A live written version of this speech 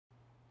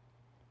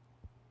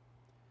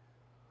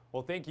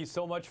Well, thank you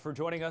so much for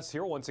joining us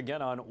here once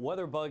again on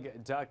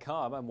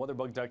weatherbug.com. I'm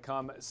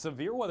weatherbug.com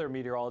severe weather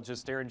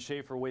meteorologist Aaron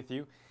Schaefer with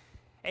you.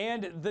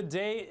 And the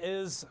day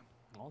is,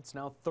 well, it's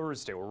now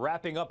Thursday. We're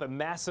wrapping up a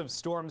massive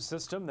storm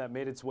system that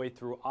made its way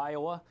through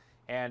Iowa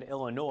and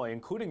Illinois,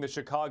 including the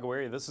Chicago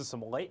area. This is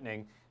some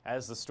lightning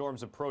as the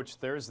storms approach.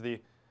 There's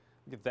the,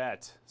 look at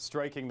that,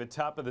 striking the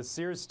top of the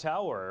Sears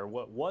Tower, or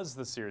what was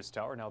the Sears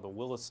Tower, now the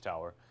Willis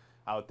Tower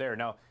out there.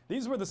 Now,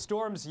 these were the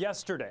storms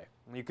yesterday.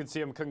 You can see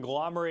them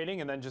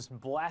conglomerating and then just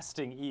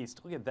blasting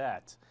east. Look at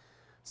that.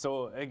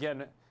 So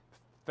again,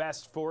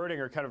 fast forwarding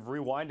or kind of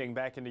rewinding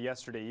back into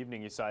yesterday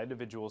evening, you saw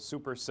individual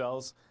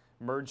supercells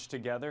merge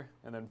together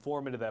and then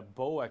form into that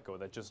bow echo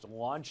that just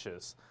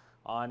launches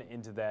on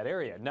into that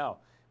area. Now,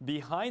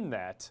 behind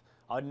that,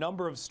 a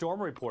number of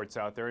storm reports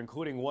out there,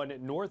 including one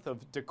north of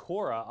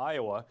Decorah,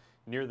 Iowa,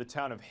 near the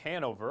town of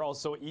Hanover,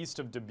 also east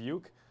of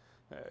Dubuque,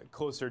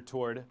 closer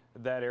toward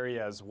that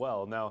area as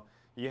well. Now,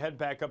 you head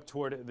back up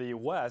toward the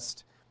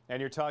west, and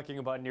you're talking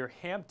about near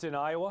Hampton,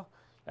 Iowa,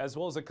 as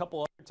well as a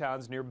couple other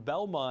towns near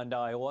Belmont,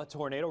 Iowa.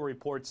 Tornado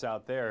reports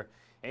out there,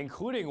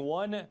 including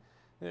one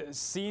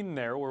scene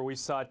there where we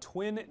saw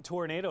twin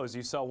tornadoes.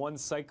 You saw one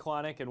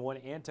cyclonic and one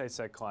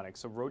anticyclonic,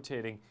 so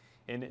rotating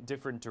in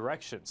different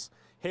directions.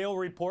 Hail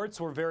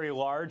reports were very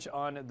large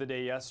on the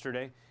day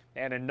yesterday,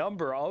 and a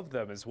number of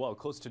them as well,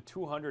 close to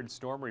 200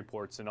 storm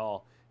reports in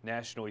all,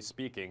 nationally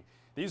speaking.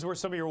 These were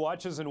some of your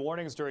watches and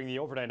warnings during the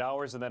overnight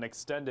hours and then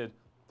extended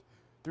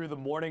through the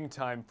morning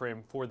time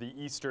frame for the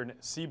eastern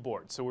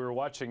seaboard. So we were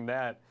watching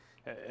that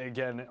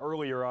again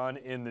earlier on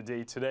in the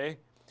day today.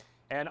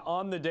 And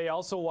on the day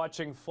also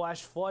watching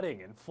flash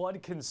flooding and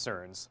flood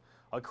concerns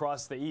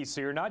across the east.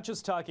 So you're not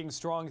just talking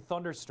strong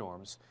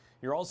thunderstorms,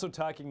 you're also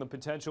talking the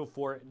potential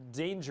for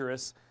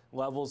dangerous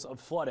levels of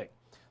flooding.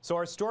 So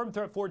our storm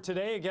threat for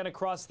today, again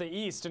across the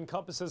east,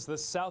 encompasses the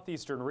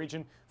southeastern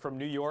region from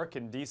New York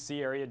and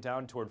D.C. area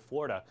down toward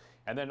Florida.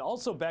 And then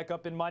also back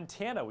up in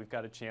Montana, we've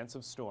got a chance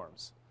of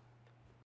storms.